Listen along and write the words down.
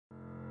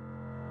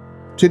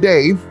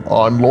Today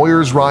on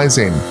Lawyers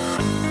Rising.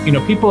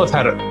 People have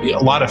had a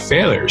lot of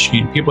failures.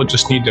 People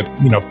just need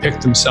to,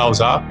 pick themselves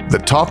up. The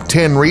top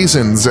 10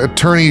 reasons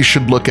attorneys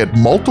should look at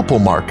multiple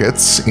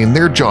markets in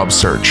their job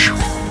search.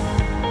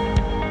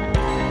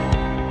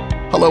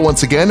 Hello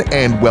once again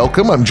and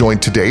welcome. I'm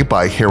joined today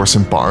by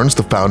Harrison Barnes,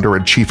 the founder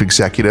and chief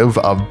executive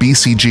of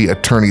BCG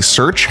Attorney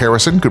Search.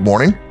 Harrison, good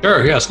morning.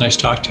 Sure, yes, nice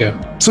to talk to you.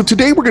 So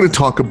today we're going to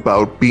talk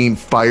about being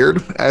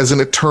fired as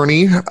an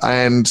attorney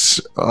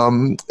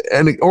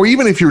or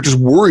even if you're just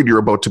worried you're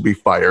about to be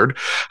fired,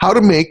 how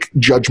to make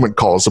judgment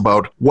calls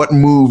about what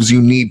moves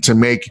you need to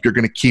make if you're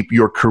going to keep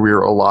your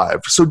career alive.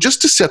 So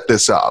just to set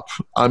this up,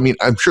 I'm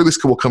sure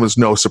this will come as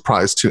no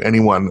surprise to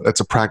anyone that's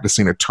a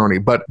practicing attorney,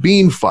 but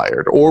being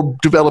fired or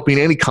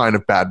developing any kind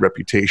of bad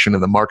reputation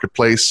in the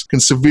marketplace can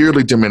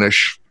severely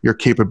diminish your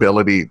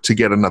capability to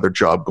get another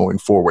job going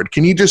forward.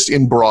 Can you just,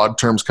 in broad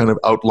terms, kind of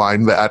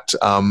outline that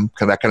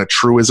kind of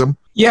truism?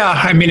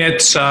 Yeah,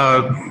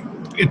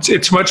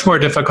 it's much more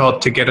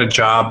difficult to get a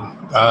job,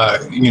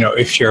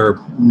 if you're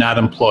not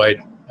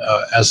employed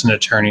as an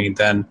attorney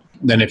than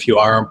if you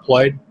are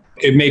employed.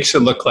 It makes it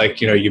look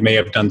like you may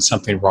have done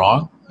something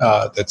wrong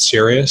that's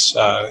serious,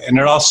 and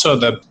it also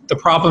the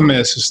problem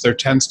is there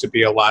tends to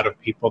be a lot of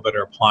people that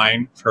are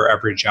applying for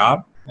every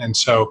job, and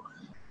so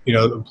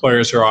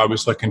employers are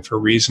always looking for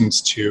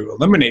reasons to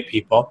eliminate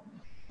people.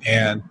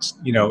 And,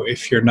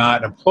 if you're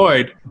not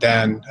employed,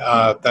 then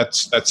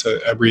that's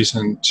a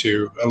reason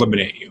to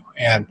eliminate you.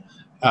 And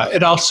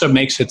it also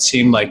makes it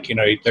seem like,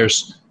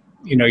 there's,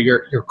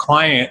 your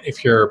client,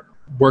 if you're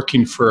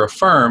working for a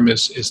firm,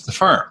 is the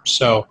firm.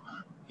 So,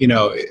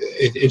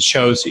 it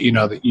shows,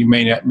 that you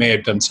may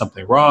have done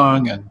something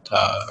wrong and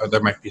or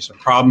there might be some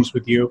problems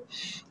with you.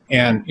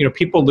 And,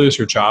 people lose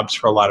their jobs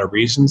for a lot of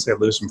reasons. They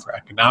lose them for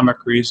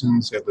economic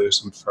reasons. They lose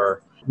them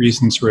for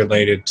reasons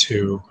related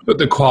to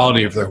the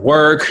quality of their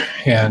work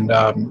and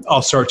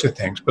all sorts of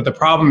things. But the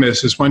problem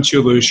is once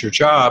you lose your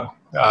job,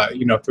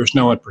 if there's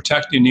no one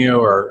protecting you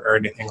or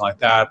anything like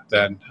that,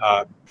 then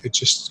it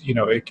just,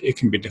 it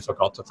can be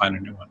difficult to find a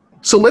new one.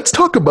 So let's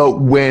talk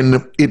about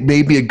when it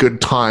may be a good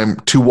time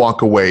to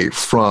walk away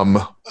from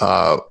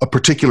a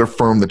particular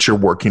firm that you're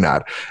working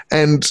at.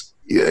 And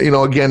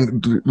again,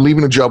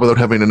 leaving a job without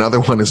having another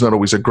one is not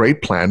always a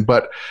great plan.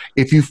 But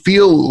if you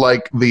feel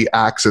like the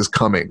axe is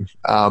coming,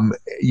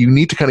 you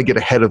need to kind of get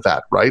ahead of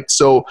that, right?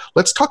 So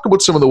let's talk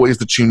about some of the ways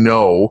that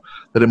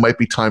that it might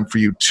be time for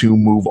you to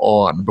move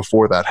on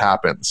before that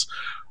happens.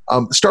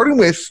 Starting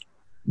with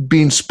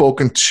being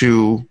spoken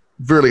to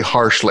really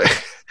harshly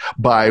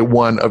by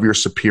one of your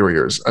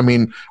superiors. I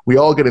mean, we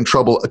all get in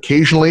trouble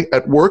occasionally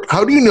at work.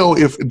 How do you know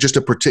if just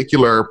a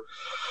particular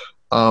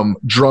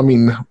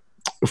drumming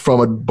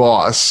from a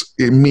boss,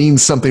 it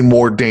means something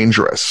more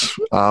dangerous?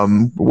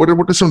 What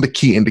are some of the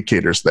key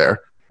indicators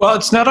there? Well,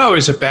 it's not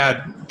always a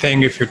bad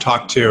thing if you're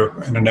talked to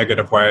in a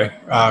negative way.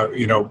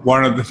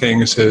 One of the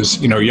things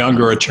is,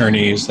 younger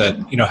attorneys that,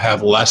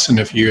 have less than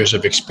a few years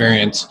of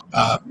experience,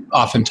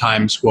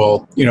 oftentimes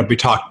will, be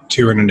talked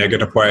to in a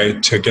negative way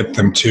to get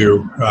them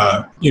to,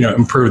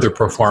 improve their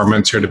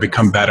performance or to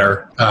become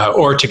better,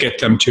 or to get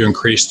them to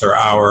increase their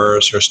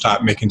hours or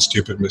stop making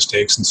stupid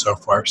mistakes and so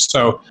forth.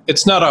 So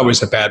it's not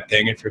always a bad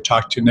thing if you're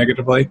talked to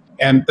negatively.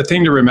 And the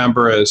thing to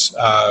remember is,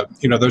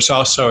 there's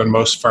also in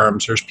most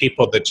firms, there's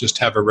people that just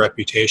have a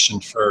reputation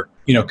for,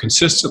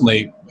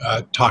 consistently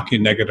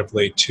talking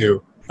negatively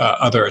to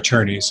other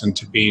attorneys and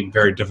to being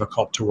very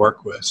difficult to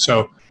work with.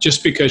 So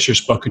just because you're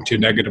spoken to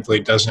negatively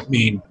doesn't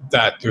mean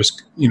that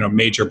there's,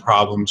 major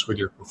problems with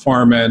your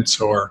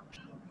performance or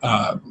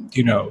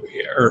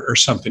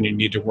something you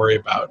need to worry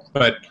about.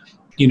 But,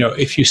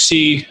 if you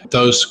see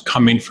those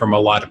coming from a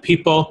lot of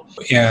people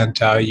and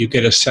you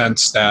get a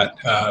sense that,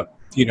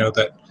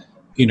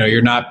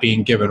 you're not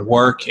being given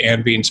work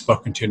and being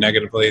spoken to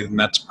negatively, then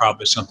that's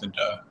probably something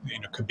to,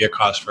 could be a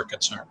cause for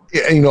concern.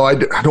 Yeah, I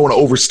don't want to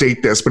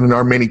overstate this, but in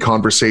our many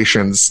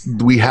conversations,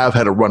 we have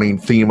had a running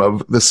theme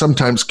of the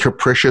sometimes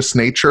capricious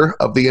nature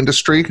of the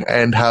industry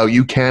and how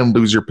you can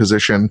lose your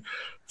position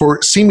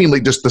for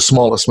seemingly just the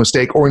smallest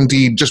mistake, or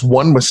indeed just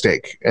one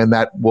mistake, and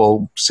that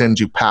will send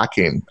you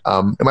packing.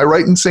 Am I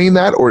right in saying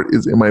that, or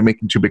am I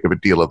making too big of a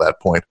deal at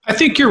that point? I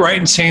think you're right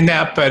in saying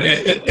that, but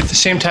at the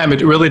same time,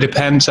 it really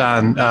depends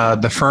on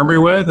the firm you're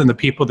with and the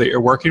people that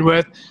you're working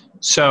with.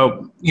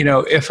 So,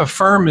 if a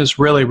firm is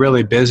really,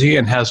 really busy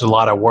and has a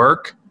lot of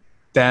work,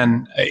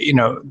 then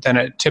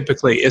it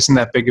typically isn't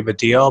that big of a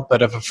deal.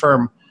 But if a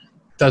firm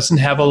doesn't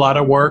have a lot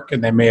of work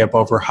and they may have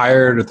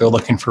overhired or they're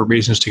looking for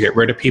reasons to get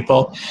rid of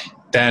people,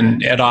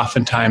 then it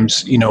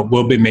oftentimes,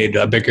 will be made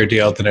a bigger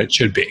deal than it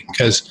should be,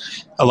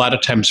 because a lot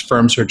of times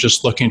firms are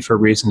just looking for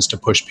reasons to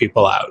push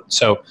people out.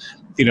 So,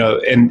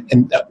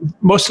 and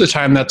most of the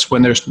time that's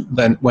when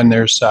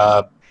there's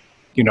not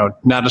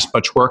as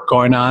much work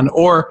going on,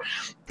 or,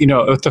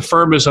 if the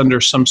firm is under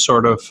some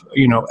sort of,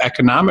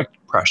 economic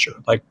pressure,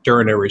 like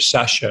during a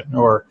recession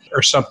or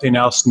something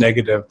else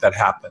negative that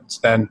happens,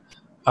 then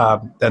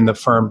then the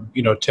firm,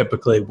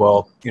 typically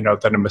will,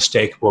 then a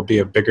mistake will be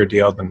a bigger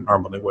deal than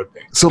normally would be.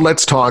 So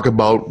let's talk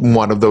about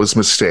one of those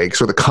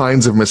mistakes, or the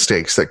kinds of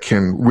mistakes that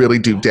can really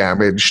do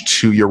damage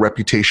to your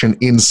reputation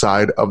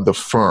inside of the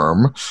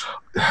firm.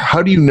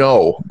 How do you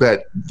know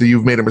that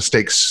you've made a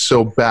mistake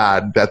so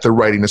bad that the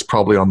writing is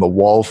probably on the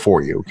wall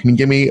for you? Can you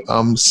give me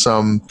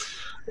some,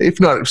 if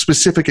not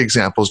specific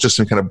examples, just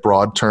in kind of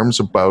broad terms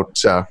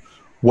about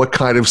what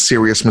kind of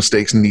serious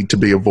mistakes need to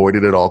be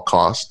avoided at all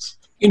costs?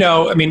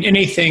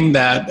 Anything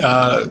that,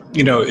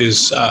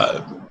 is,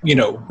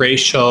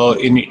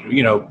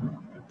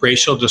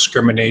 racial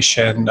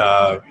discrimination,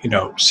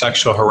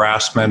 sexual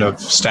harassment of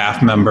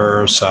staff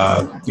members,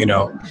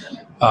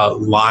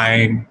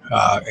 lying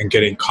and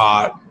getting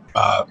caught,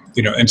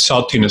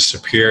 insulting a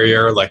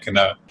superior, like in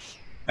a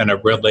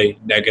really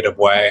negative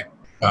way,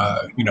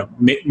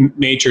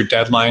 major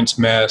deadlines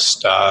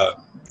missed,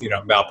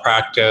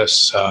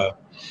 malpractice,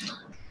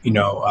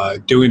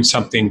 doing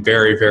something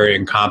very, very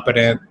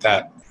incompetent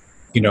that,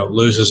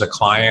 loses a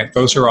client.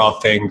 Those are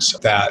all things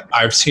that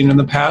I've seen in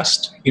the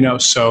past,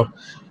 so,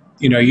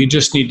 you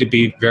just need to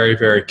be very,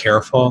 very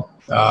careful.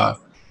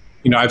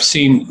 I've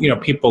seen,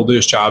 people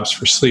lose jobs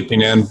for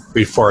sleeping in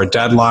before a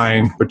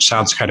deadline, which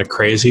sounds kind of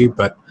crazy,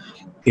 but,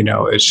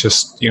 it's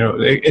just,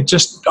 it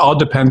just all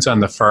depends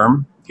on the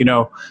firm.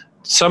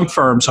 Some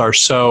firms are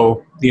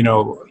so,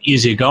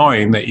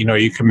 easygoing that,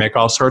 you can make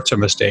all sorts of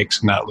mistakes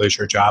and not lose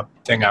your job.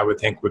 Thing I would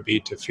think would be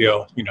to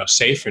feel,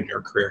 safe in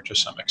your career to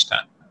some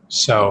extent.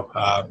 So,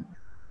 I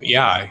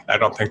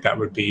don't think that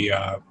would be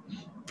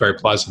very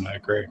pleasant. I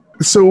agree.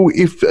 So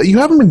if you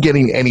haven't been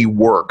getting any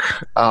work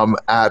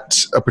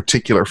at a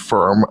particular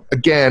firm,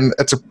 again,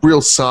 that's a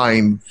real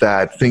sign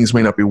that things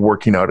may not be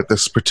working out at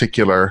this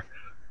particular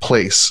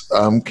place.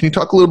 Can you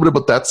talk a little bit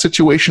about that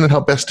situation and how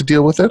best to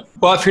deal with it?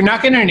 Well, if you're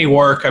not getting any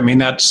work,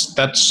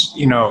 that's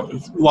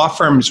law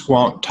firms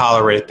won't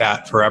tolerate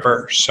that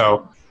forever.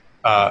 So,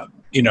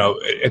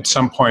 at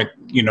some point,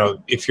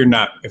 if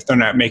they're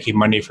not making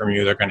money from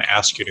you, they're going to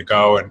ask you to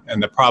go.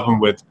 And the problem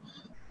with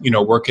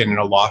working in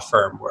a law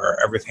firm where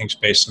everything's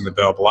based on the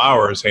billable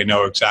hours, they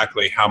know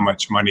exactly how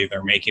much money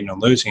they're making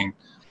and losing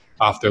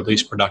off their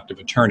least productive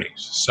attorneys.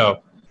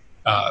 So,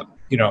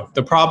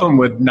 the problem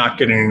with not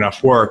getting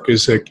enough work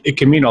is it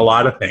can mean a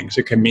lot of things.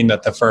 It can mean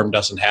that the firm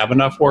doesn't have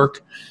enough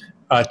work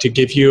to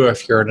give you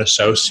if you're an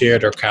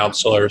associate or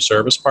counsel or a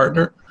service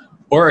partner,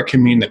 or it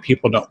can mean that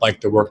people don't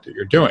like the work that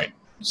you're doing.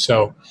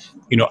 So,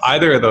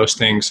 either of those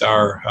things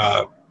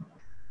are,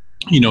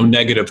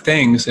 negative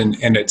things, and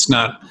it's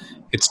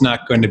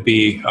not going to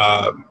be,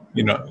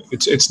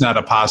 it's not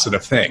a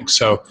positive thing.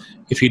 So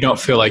if you don't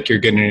feel like you're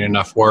getting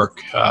enough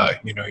work,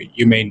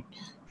 it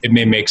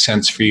may make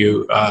sense for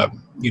you,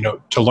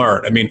 to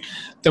learn.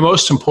 The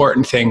most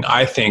important thing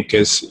I think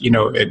is,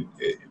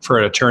 for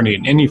an attorney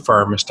in any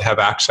firm is to have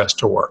access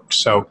to work.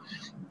 So,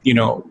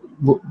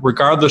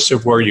 regardless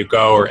of where you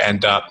go or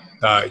end up,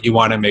 you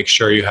want to make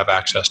sure you have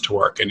access to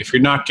work. And if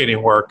you're not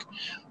getting work,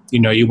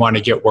 you want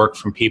to get work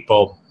from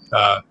people,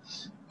 that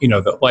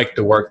like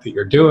the work that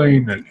you're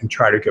doing and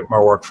try to get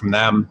more work from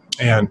them.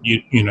 And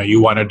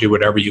you want to do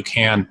whatever you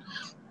can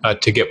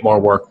to get more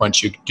work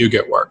once you do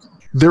get work.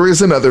 There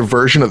is another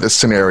version of this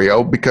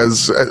scenario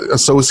because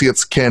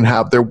associates can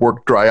have their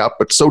work dry up,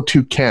 but so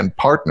too can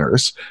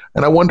partners.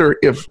 And I wonder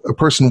if a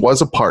person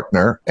was a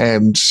partner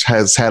and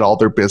has had all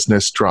their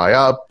business dry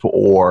up,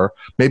 or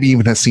maybe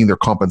even has seen their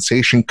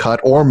compensation cut,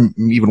 or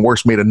even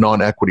worse, made a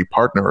non-equity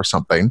partner or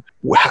something.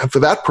 For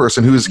that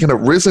person who's kind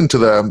of risen to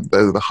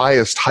the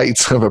highest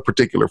heights of a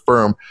particular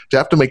firm, to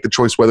have to make the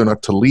choice whether or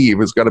not to leave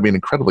has got to be an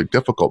incredibly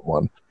difficult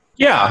one.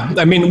 Yeah.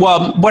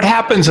 What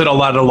happens at a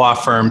lot of law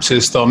firms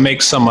is they'll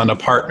make someone a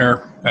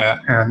partner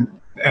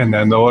and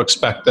then they'll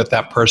expect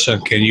that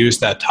person can use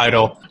that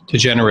title to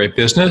generate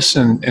business.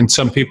 And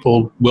some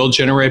people will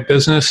generate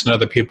business and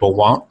other people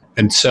won't.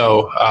 And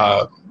so,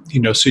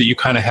 so you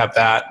kind of have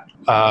that,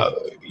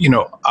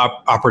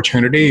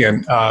 opportunity.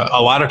 And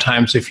a lot of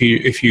times if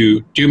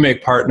you do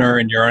make partner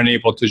and you're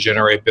unable to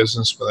generate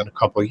business within a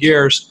couple of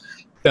years,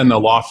 then the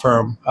law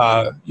firm,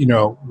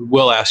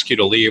 will ask you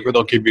to leave, or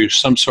they'll give you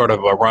some sort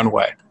of a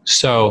runway.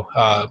 So,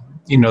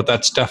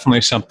 that's definitely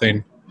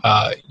something,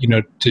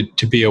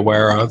 to be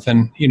aware of.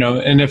 And,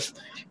 and if,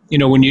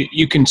 when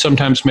you can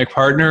sometimes make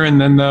partner and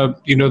then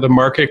the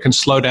market can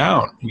slow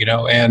down,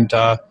 and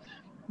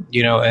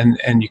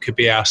you could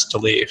be asked to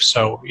leave.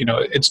 So,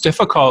 it's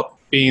difficult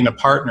being a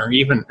partner,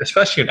 even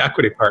especially an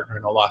equity partner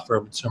in a law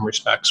firm in some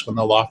respects when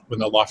the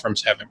law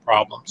firm's having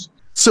problems.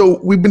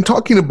 So we've been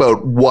talking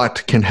about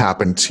what can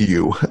happen to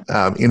you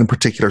in a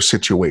particular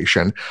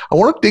situation. I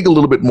want to dig a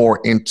little bit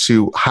more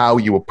into how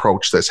you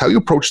approach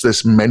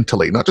this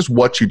mentally, not just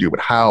what you do, but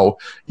how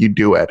you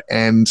do it.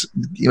 And,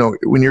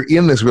 when you're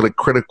in this really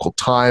critical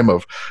time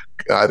of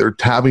either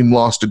having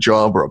lost a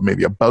job or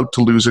maybe about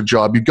to lose a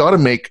job, you've got to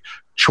make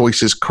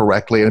choices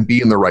correctly and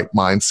be in the right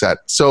mindset.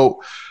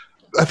 So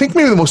I think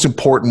maybe the most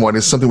important one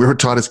is something we were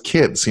taught as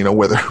kids,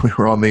 whether we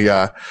were on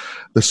the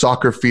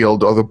soccer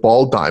field or the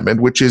ball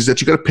diamond, which is that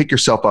you got to pick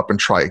yourself up and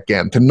try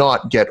again, to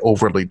not get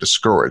overly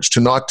discouraged, to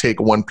not take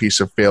one piece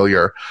of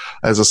failure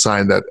as a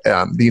sign that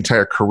the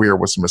entire career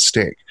was a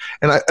mistake.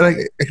 And I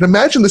can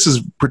imagine this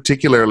is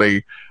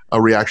particularly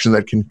a reaction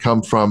that can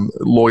come from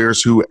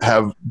lawyers who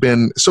have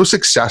been so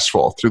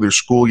successful through their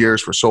school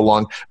years for so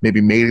long, maybe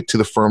made it to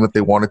the firm that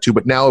they wanted to,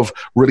 but now have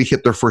really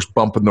hit their first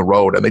bump in the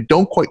road, and they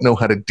don't quite know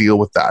how to deal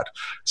with that.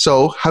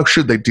 So how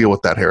should they deal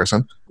with that,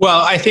 Harrison? Well,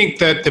 I think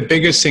that the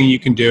biggest thing you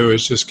can do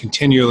is just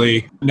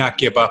continually not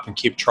give up and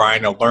keep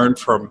trying to learn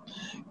from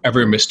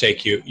every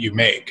mistake you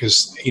make.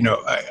 Because,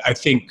 I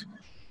think,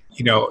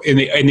 in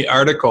the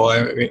article,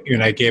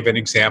 and I gave an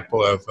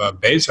example of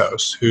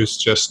Bezos, who's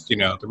just,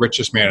 the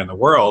richest man in the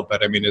world,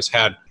 but has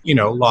had,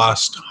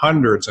 lost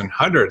hundreds and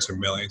hundreds of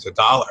millions of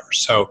dollars.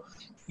 So,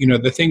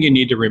 the thing you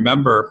need to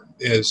remember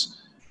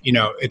is,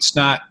 it's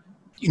not,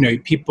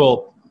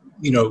 people,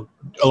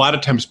 a lot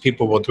of times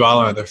people will dwell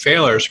on their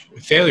failures,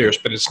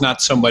 but it's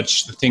not so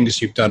much the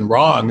things you've done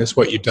wrong as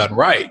what you've done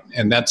right.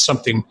 And that's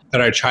something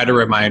that I try to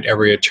remind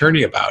every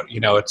attorney about.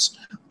 It's,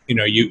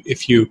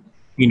 if you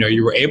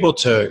were able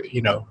to,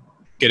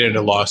 get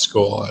into law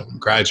school and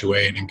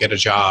graduate and get a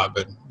job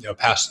and,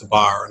 pass the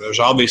bar. There's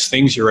all these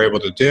things you're able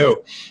to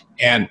do.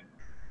 And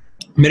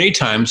many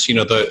times,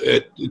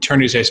 the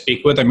attorneys I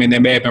speak with, they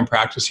may have been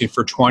practicing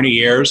for 20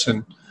 years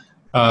and,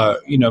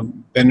 been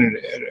in,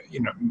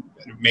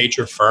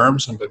 major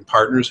firms and been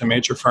partners in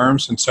major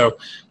firms. And so,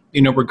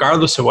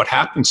 regardless of what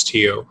happens to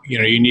you,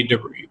 you need to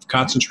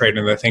concentrate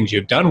on the things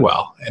you've done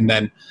well. And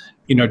then,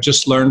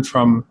 just learn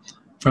from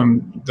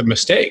the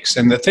mistakes.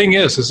 And the thing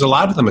is a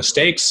lot of the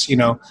mistakes,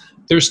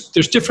 there's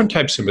different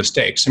types of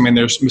mistakes.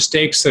 There's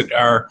mistakes that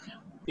are,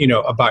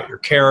 about your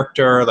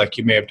character, like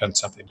you may have done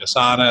something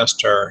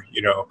dishonest or,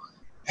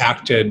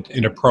 acted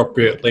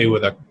inappropriately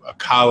with a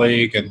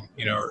colleague and,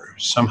 or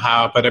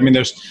somehow, but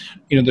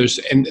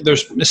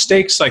there's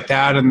mistakes like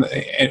that and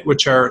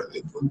which are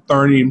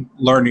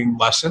learning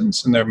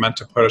lessons, and they're meant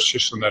to put us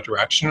just in that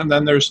direction. And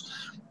then there's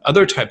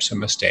other types of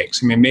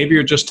mistakes. Maybe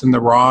you're just in the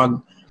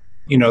wrong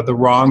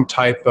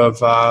type of,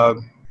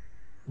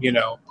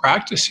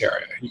 practice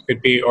area. You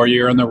could be, or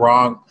you're in the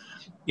wrong,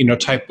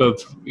 type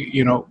of,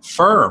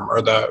 firm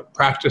or the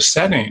practice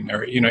setting,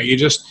 or,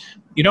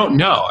 you don't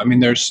know.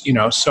 There's,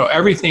 so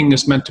everything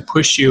is meant to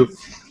push you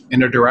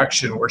in a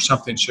direction where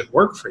something should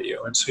work for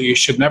you. And so you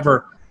should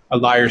never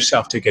allow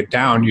yourself to get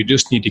down. You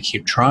just need to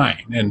keep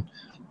trying. And,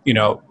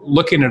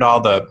 looking at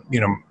all the,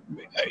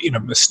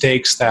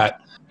 mistakes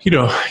that,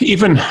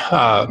 even,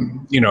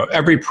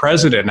 every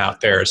president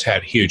out there has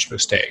had huge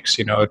mistakes.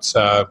 It's,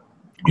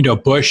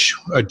 Bush,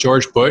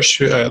 George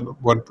Bush,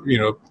 one,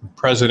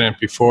 president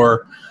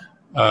before,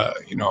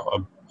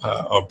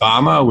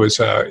 Obama was,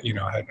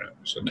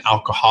 was an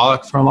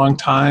alcoholic for a long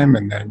time.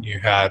 And then you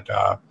had,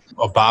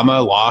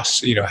 Obama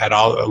lost, had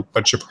a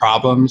bunch of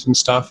problems and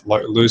stuff,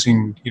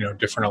 losing,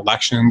 different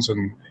elections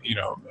and,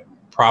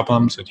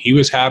 problems that he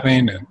was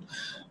having. And,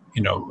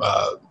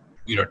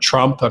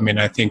 Trump,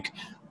 I think,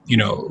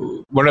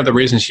 one of the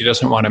reasons he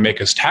doesn't want to make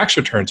his tax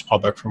returns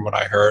public, from what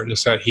I heard,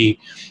 is that he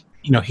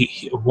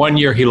 1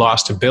 year he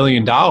lost $1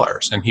 billion,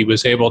 and he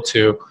was able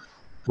to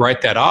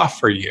write that off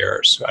for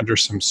years under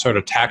some sort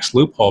of tax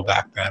loophole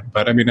back then.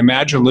 But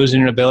imagine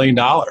losing $1 billion,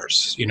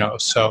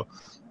 so,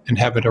 and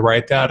having to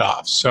write that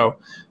off. So,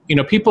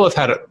 people have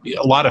had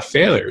a lot of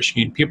failures.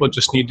 People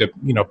just need to,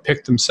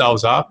 pick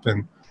themselves up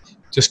and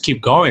just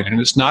keep going.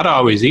 And it's not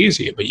always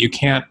easy, but you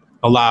can't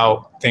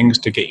allow things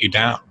to get you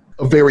down.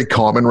 A very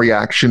common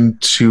reaction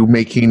to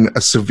making a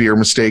severe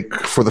mistake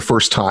for the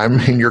first time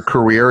in your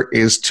career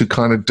is to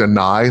kind of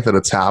deny that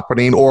it's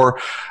happening, or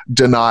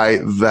deny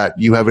that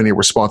you have any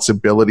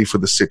responsibility for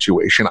the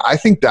situation. I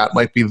think that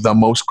might be the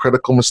most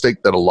critical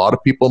mistake that a lot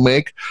of people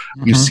make.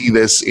 Mm-hmm. You see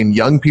this in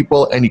young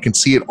people, and you can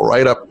see it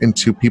right up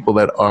into people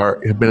that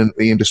have been in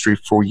the industry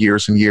for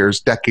years and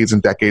years, decades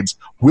and decades,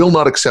 will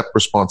not accept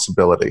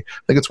responsibility.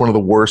 I think it's one of the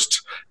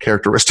worst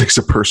characteristics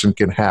a person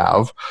can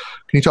have.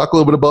 Can you talk a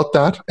little bit about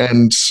that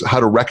and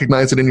how to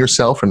recognize it in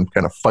yourself and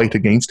kind of fight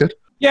against it?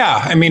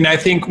 Yeah, I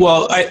think,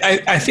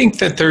 I think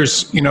that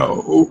there's,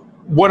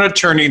 one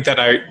attorney that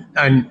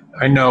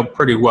I know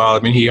pretty well.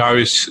 He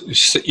always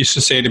used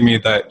to say to me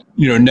that,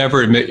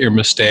 never admit your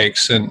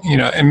mistakes. And,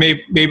 and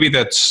maybe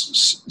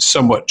that's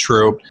somewhat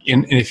true.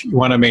 And if you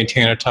want to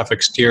maintain a tough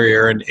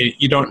exterior, and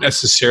you don't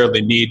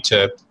necessarily need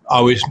to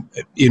always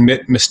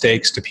admit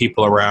mistakes to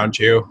people around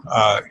you,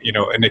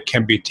 and it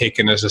can be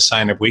taken as a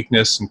sign of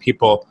weakness, and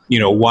people,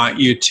 want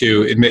you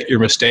to admit your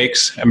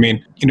mistakes.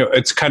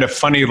 It's kind of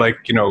funny, like,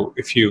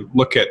 if you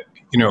look at,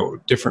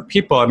 different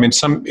people,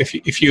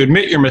 if you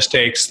admit your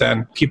mistakes,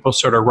 then people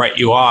sort of write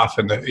you off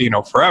and,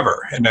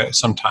 forever, and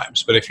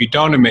sometimes. But if you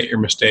don't admit your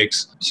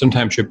mistakes,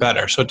 sometimes you're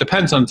better. So it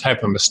depends on the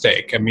type of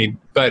mistake.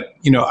 But,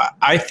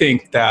 I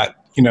think that,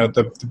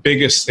 the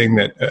biggest thing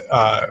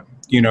that,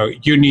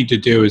 you need to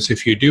do is,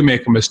 if you do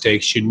make a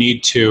mistake, you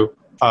need to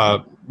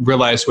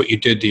realize what you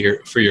did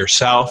for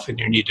yourself, and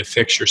you need to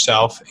fix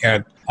yourself,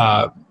 and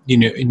You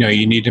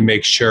need to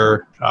make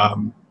sure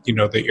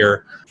that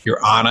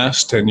you're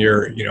honest, and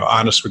you're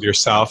honest with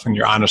yourself, and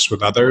you're honest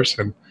with others.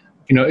 And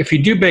if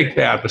you do make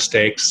bad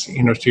mistakes,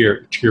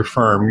 to your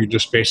firm, you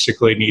just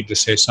basically need to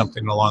say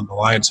something along the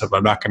lines of,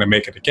 "I'm not going to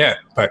make it again."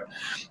 But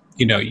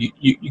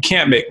you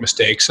can't make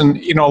mistakes, and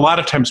a lot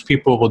of times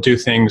people will do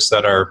things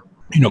that are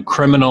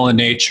criminal in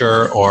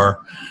nature,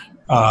 or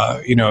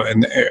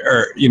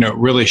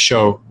really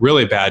show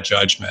really bad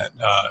judgment.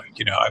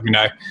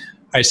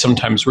 I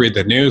sometimes read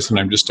the news and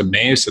I'm just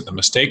amazed at the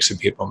mistakes that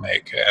people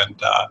make.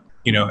 And,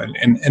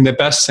 and the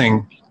best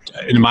thing,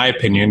 in my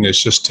opinion, is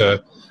just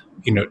to,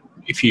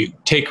 if you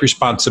take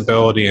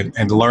responsibility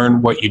and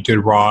learn what you did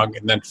wrong,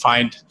 and then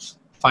find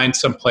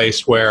some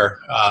place where,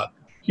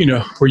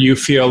 where you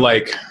feel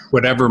like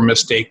whatever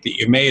mistake that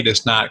you made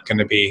is not going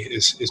to be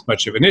as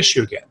much of an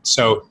issue again.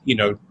 So,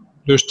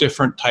 there's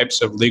different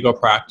types of legal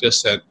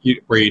practice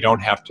where you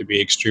don't have to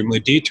be extremely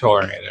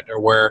detail-oriented, or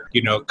where,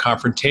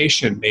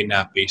 confrontation may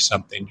not be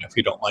something, if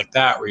you don't like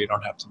that, where you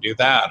don't have to do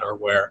that, or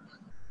where,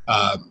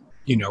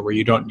 where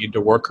you don't need to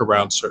work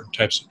around certain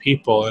types of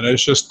people. And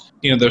it's just,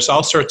 there's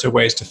all sorts of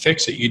ways to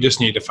fix it. You just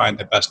need to find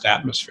the best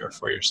atmosphere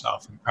for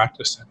yourself and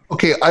practice it.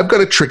 Okay, I've got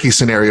a tricky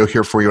scenario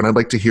here for you, and I'd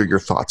like to hear your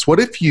thoughts. What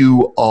if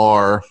you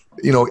are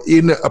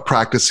in a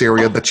practice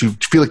area that you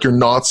feel like you're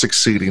not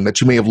succeeding,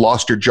 that you may have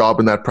lost your job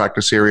in that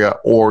practice area,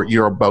 or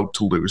you're about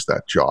to lose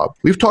that job?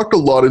 We've talked a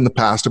lot in the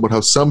past about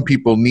how some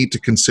people need to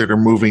consider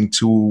moving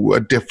to a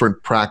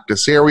different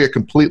practice area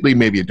completely,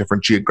 maybe a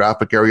different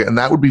geographic area, and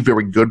that would be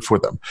very good for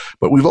them.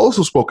 But we've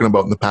also spoken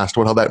about in the past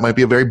about how that might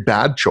be a very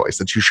bad choice,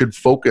 that you should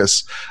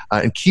focus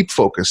and keep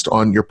focused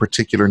on your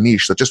particular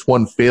niche, that just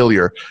one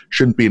failure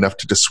shouldn't be enough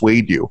to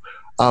dissuade you.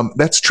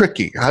 That's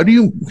tricky. How do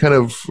you kind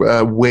of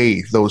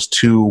weigh those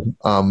two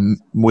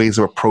ways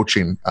of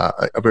approaching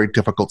a very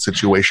difficult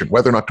situation,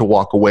 whether or not to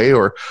walk away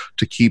or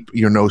to keep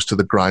your nose to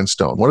the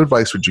grindstone? What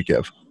advice would you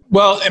give?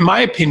 Well, in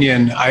my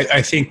opinion,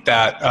 I think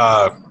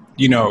that,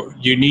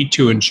 you need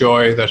to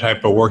enjoy the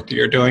type of work that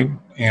you're doing.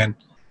 And,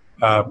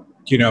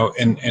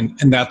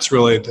 and that's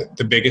really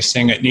the biggest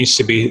thing. It needs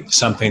to be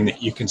something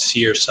that you can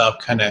see yourself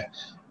kind of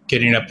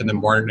getting up in the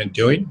morning and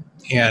doing.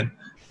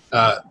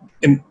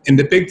 And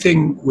the big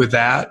thing with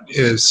that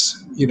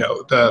is,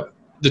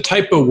 the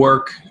type of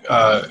work,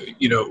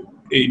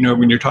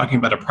 when you're talking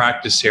about a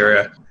practice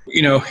area,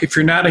 if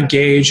you're not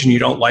engaged and you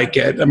don't like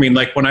it,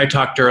 like when I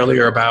talked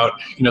earlier about,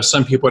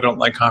 some people don't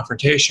like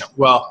confrontation.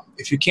 Well,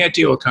 if you can't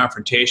deal with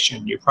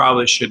confrontation, you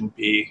probably shouldn't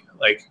be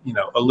like,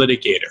 a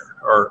litigator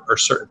or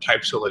certain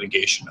types of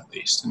litigation at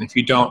least. And if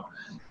you don't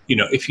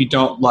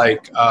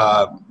like,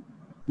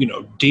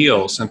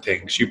 deals and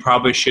things, you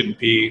probably shouldn't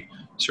be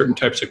certain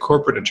types of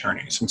corporate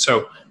attorneys. And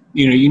so,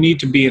 you need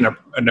to be in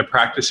a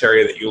practice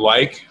area that you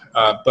like,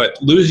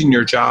 but losing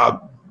your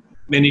job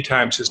many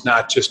times is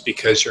not just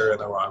because you're in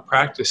the wrong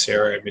practice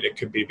area. It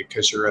could be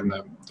because you're in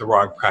the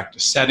wrong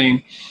practice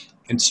setting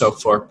and so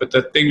forth. But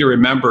the thing to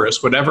remember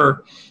is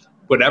whatever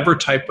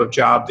type of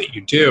job that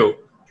you do,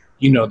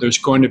 there's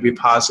going to be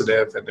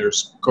positive and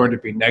there's going to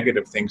be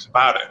negative things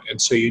about it.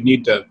 And so you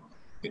need to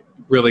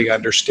really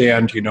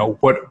understand,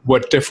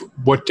 what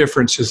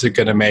difference is it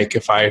going to make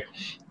if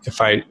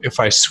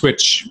I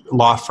switch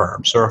law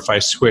firms, or if I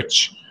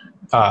switch,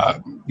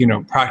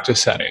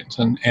 practice settings,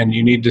 and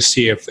you need to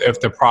see if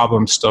the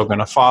problem's still going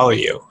to follow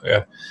you,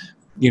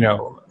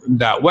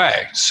 that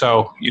way.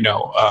 So,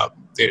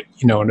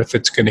 and if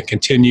it's going to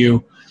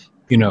continue,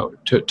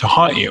 to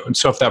haunt you. And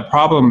so if that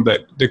problem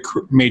that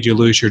made you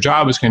lose your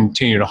job is going to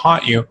continue to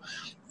haunt you,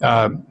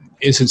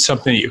 is it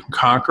something that you can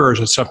conquer, or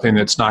is it something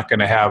that's not going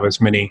to have as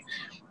many,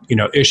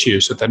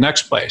 issues at the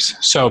next place?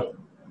 So,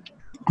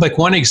 like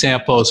one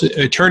example is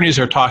attorneys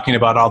I know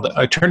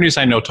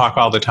talk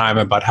all the time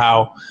about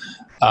how,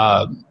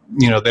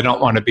 they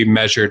don't want to be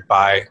measured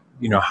by,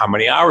 how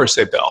many hours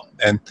they bill,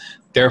 and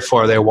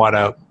therefore they want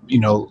to,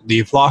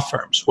 leave law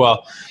firms.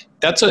 Well,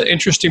 that's an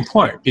interesting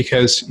point,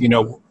 because,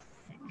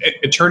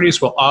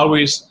 attorneys will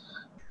always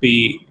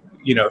be,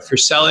 if you're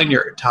selling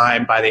your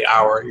time by the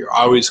hour,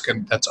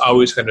 that's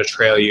always going to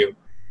trail you.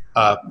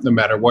 No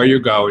matter where you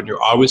go, and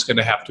you're always going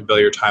to have to bill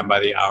your time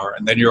by the hour,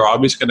 and then you're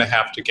always going to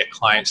have to get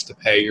clients to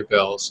pay your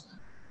bills,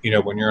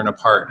 when you're a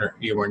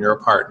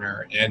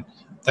partner, and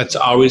that's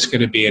always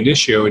going to be an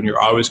issue, and you're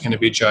always going to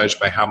be judged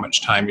by how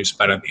much time you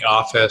spend in the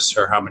office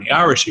or how many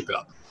hours you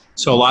bill.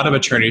 So a lot of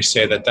attorneys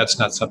say that that's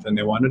not something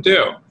they want to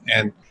do,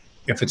 and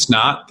if it's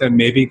not, then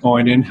maybe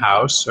going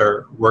in-house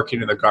or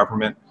working in the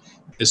government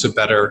is a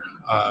better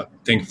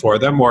thing for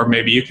them, or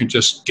maybe you can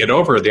just get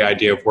over the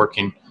idea of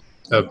working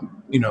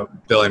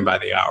billing by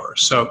the hour.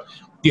 So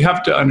you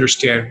have to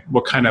understand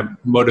what kind of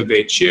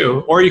motivates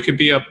you, or you could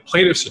be a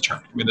plaintiff's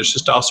attorney. There's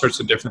just all sorts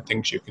of different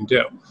things you can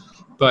do.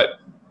 But,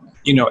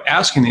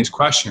 asking these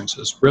questions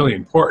is really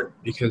important,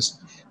 because,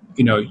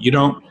 you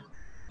don't,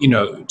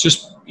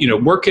 just,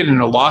 working in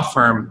a law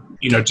firm,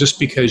 just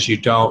because you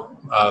don't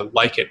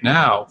like it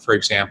now, for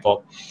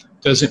example,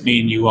 doesn't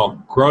mean you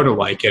won't grow to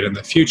like it in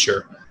the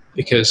future,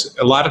 because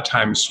a lot of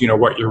times,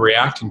 what you're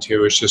reacting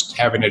to is just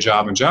having a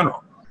job in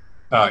general.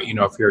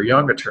 if you're a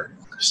young attorney.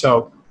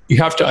 So you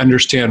have to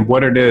understand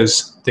what it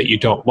is that you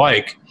don't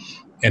like,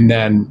 and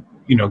then,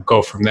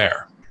 go from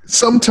there.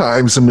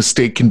 Sometimes a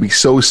mistake can be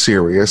so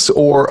serious,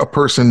 or a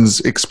person's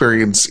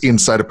experience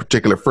inside a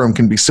particular firm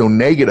can be so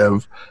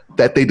negative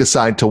that they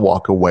decide to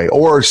walk away,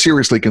 or are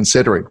seriously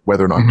considering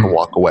whether or not to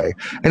walk away.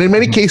 And in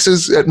many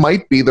cases, it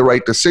might be the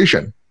right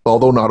decision,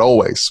 although not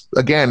always.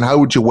 Again, how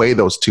would you weigh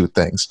those two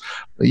things?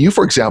 You,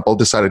 for example,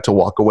 decided to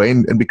walk away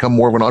and become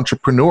more of an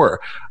entrepreneur.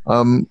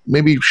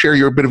 Maybe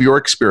share a bit of your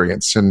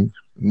experience, and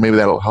maybe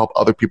that'll help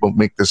other people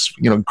make this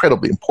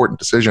incredibly important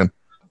decision.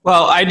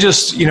 Well, I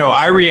just,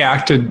 I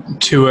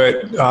reacted to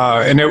it,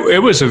 and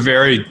it was a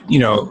very,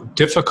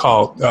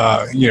 difficult,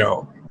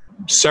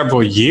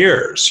 several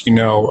years,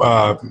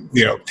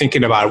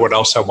 thinking about what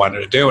else I wanted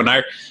to do. And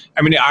I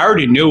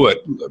already knew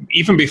it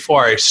even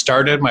before I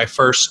started my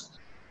first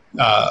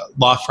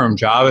law firm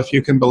job, if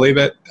you can believe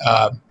it.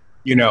 I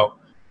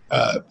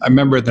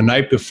remember the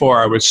night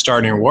before I was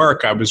starting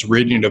work, I was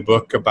reading a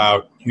book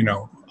about,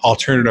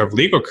 alternative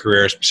legal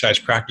careers besides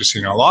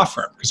practicing in a law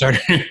firm, because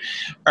I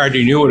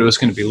already knew what it was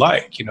going to be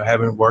like,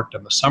 having worked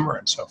in the summer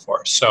and so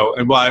forth. So,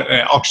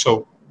 I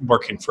also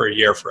working for a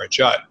year for a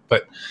judge.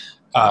 But,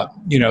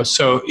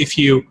 so if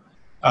you,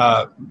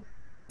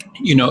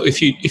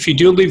 if you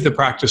do leave the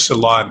practice of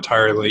law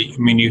entirely,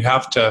 you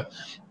have to,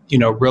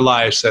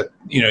 realize that,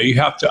 you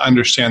have to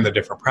understand the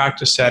different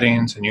practice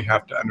settings, and you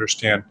have to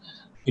understand,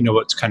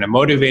 what's kind of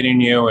motivating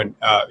you, and,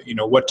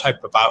 what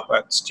type of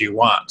outlets do you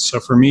want.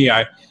 So for me,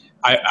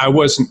 I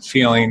wasn't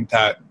feeling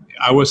that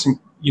I wasn't,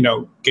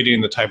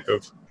 getting the type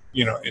of,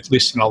 at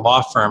least in a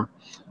law firm,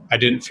 I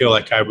didn't feel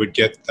like I would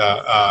get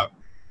the,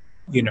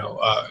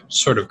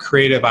 sort of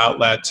creative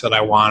outlets that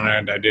I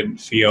wanted. I didn't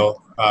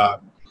feel,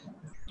 that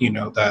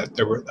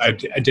there were, I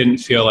didn't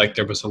feel like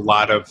there was a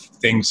lot of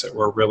things that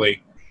were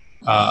really,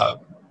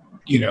 going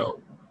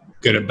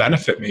to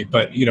benefit me.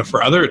 But,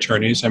 for other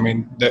attorneys,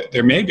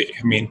 there may be,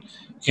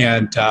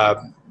 and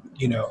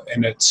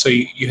it's, so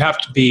you have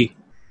to be,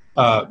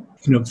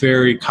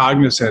 very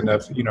cognizant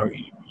of,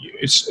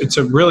 it's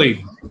a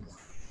really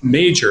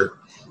major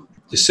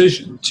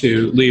decision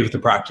to leave the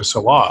practice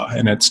of law.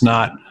 And it's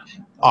not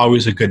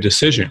always a good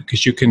decision,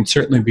 because you can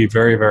certainly be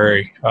very,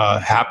 very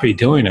happy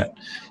doing it.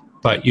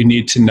 But you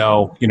need to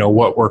know,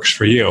 what works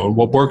for you. And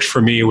what works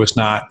for me was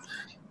not,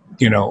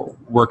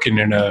 working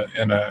in a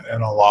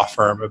law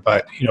firm,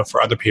 but,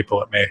 for other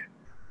people, it may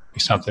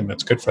be something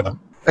that's good for them.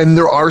 And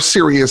there are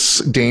serious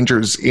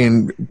dangers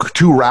in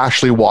too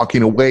rashly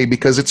walking away,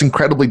 because it's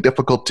incredibly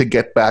difficult to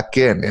get back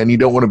in. And you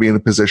don't want to be in a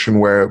position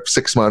where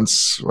 6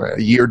 months,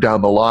 a year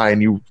down the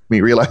line, you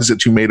may realize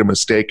that you made a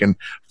mistake and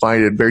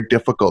find it very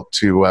difficult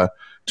to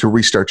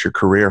restart your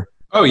career.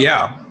 Oh,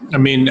 yeah.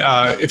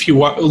 If you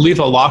leave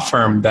a law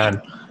firm,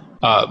 then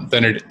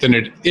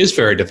it is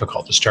very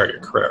difficult to start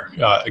your career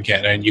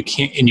again. And you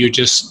can't, and you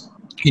just,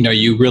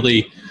 you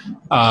really,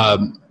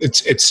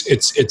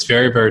 it's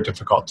very, very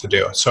difficult to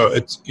do. So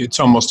it's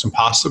almost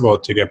impossible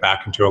to get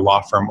back into a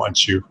law firm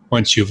once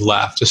you've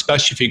left,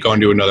 especially if you go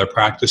into another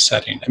practice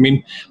setting.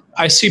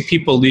 I see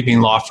people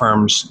leaving law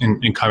firms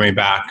and coming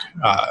back,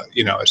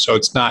 so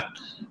it's not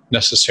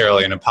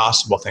necessarily an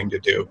impossible thing to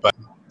do, but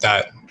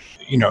that,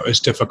 is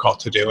difficult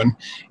to do.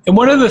 And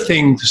one of the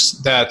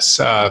things that's,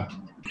 that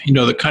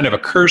kind of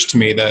occurs to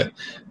me, that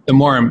the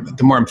more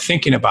I'm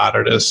thinking about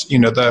it, is,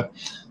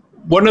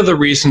 one of the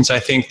reasons I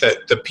think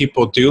that the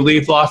people do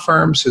leave law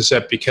firms is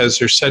that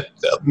because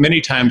many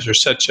times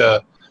there's such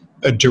a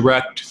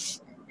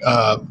direct,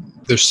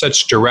 there's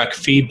such direct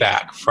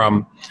feedback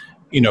from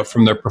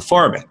their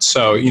performance.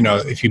 So,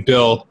 if you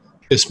bill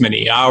this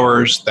many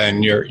hours,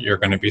 then you're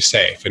going to be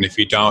safe. And if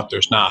you don't,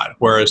 there's not.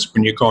 Whereas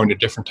when you go into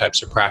different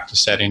types of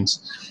practice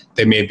settings,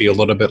 they may be a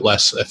little bit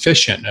less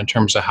efficient in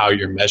terms of how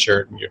you're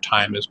measured and your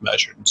time is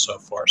measured and so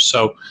forth.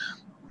 So,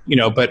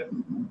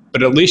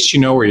 but at least you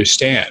know where you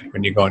stand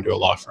when you go into a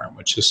law firm,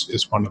 which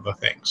is one of the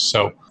things.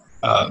 So,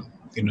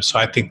 so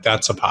I think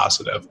that's a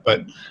positive.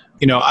 But,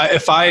 I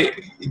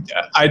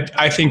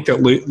think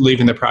that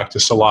leaving the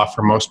practice of law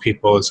for most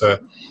people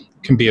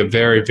can be a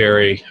very,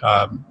 very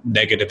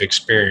negative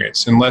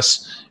experience,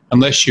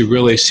 unless you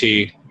really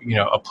see,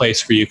 a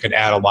place where you can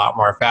add a lot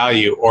more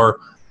value, or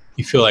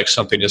you feel like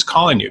something is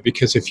calling you.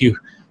 Because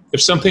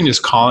if something is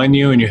calling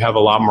you and you have a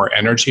lot more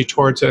energy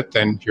towards it,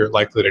 then you're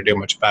likely to do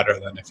much better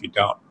than if you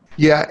don't.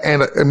 Yeah,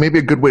 and maybe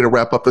a good way to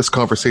wrap up this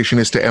conversation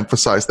is to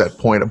emphasize that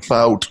point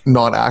about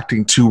not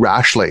acting too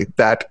rashly,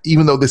 that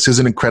even though this is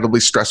an incredibly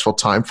stressful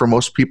time for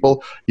most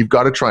people, you've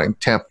got to try and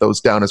tamp those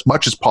down as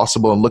much as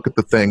possible and look at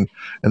the thing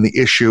and the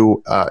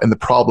issue and the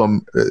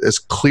problem as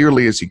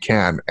clearly as you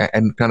can,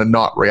 and kind of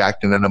not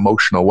react in an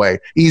emotional way.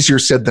 Easier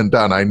said than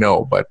done, I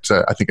know, but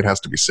I think it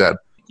has to be said.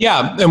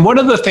 Yeah, and one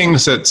of the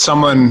things that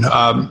someone,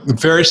 a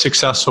very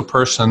successful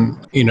person,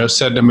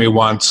 said to me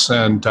once,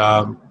 and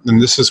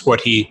this is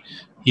what he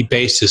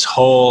based his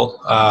whole,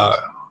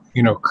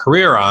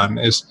 career on,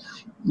 is,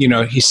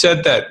 he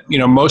said that,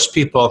 most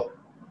people,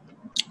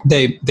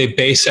 they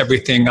base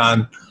everything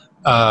on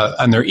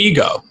their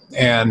ego,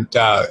 and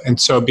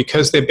so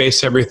because they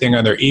base everything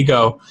on their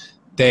ego,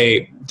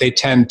 they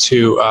tend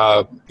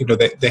to,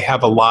 they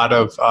have a lot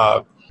of,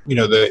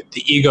 the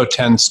ego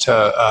tends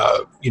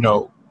to,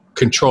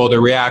 control the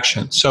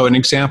reaction. So an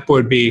example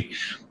would be,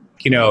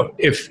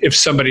 if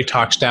somebody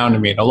talks down to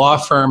me in a law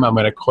firm, I'm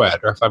going to quit.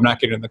 Or if I'm not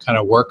getting the kind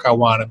of work I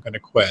want, I'm going to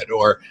quit.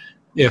 Or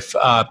if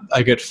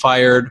I get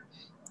fired,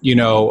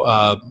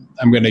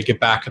 I'm going to get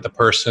back at the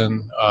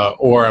person,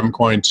 or I'm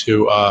going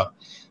to,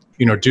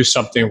 do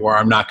something where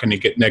I'm not going to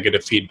get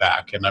negative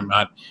feedback, and I'm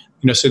not,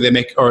 so they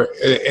make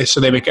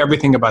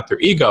everything about their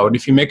ego. And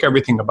if you make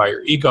everything about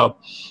your ego,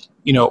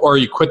 or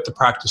you quit the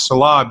practice of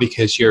law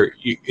because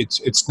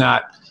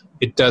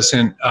it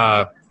doesn't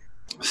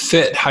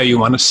fit how you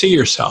want to see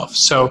yourself.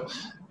 So,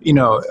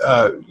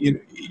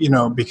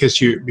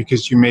 because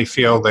you may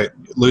feel that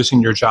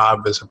losing your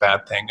job is a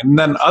bad thing. And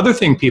then other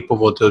thing people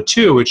will do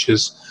too, which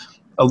is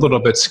a little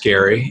bit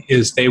scary,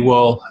 is they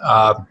will,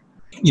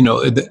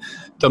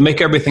 they'll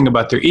make everything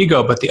about their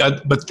ego, but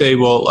they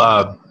will,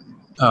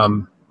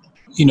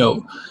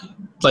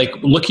 like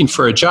looking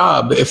for a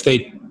job, if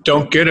they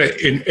don't get it,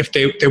 if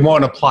they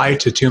won't apply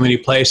to too many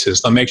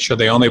places, they'll make sure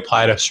they only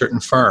apply to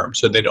certain firms.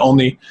 So they'll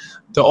only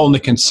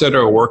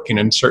consider working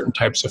in certain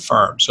types of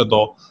firms. So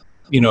they'll,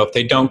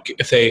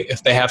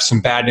 if they have some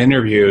bad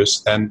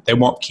interviews, then they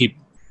won't keep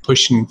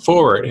pushing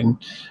forward. And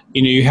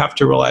you have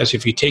to realize,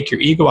 if you take your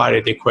ego out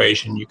of the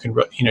equation, you can,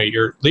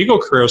 your legal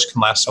careers can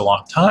last a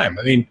long time.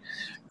 I mean,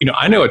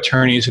 I know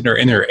attorneys that are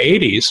in their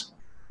 80s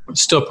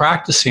still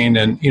practicing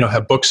and,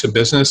 have books of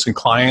business and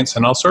clients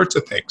and all sorts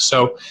of things.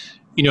 So,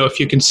 if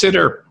you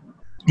consider,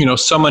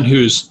 someone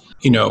who's,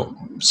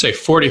 say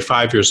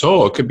 45 years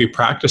old could be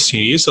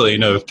practicing easily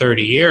another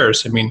 30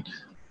 years. I mean,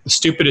 the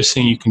stupidest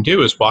thing you can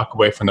do is walk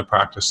away from the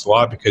practice of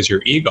law because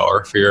your ego,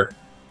 or if you're,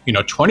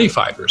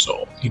 25 years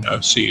old,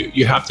 so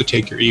you have to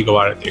take your ego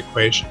out of the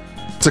equation.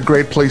 It's a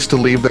great place to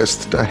leave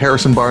this.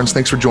 Harrison Barnes,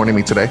 thanks for joining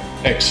me today.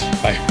 Thanks.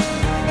 Bye.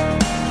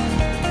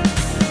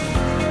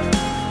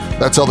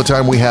 That's all the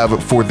time we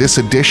have for this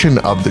edition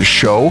of the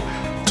show.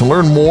 To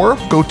learn more,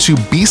 go to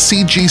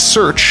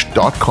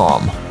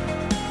bcgsearch.com.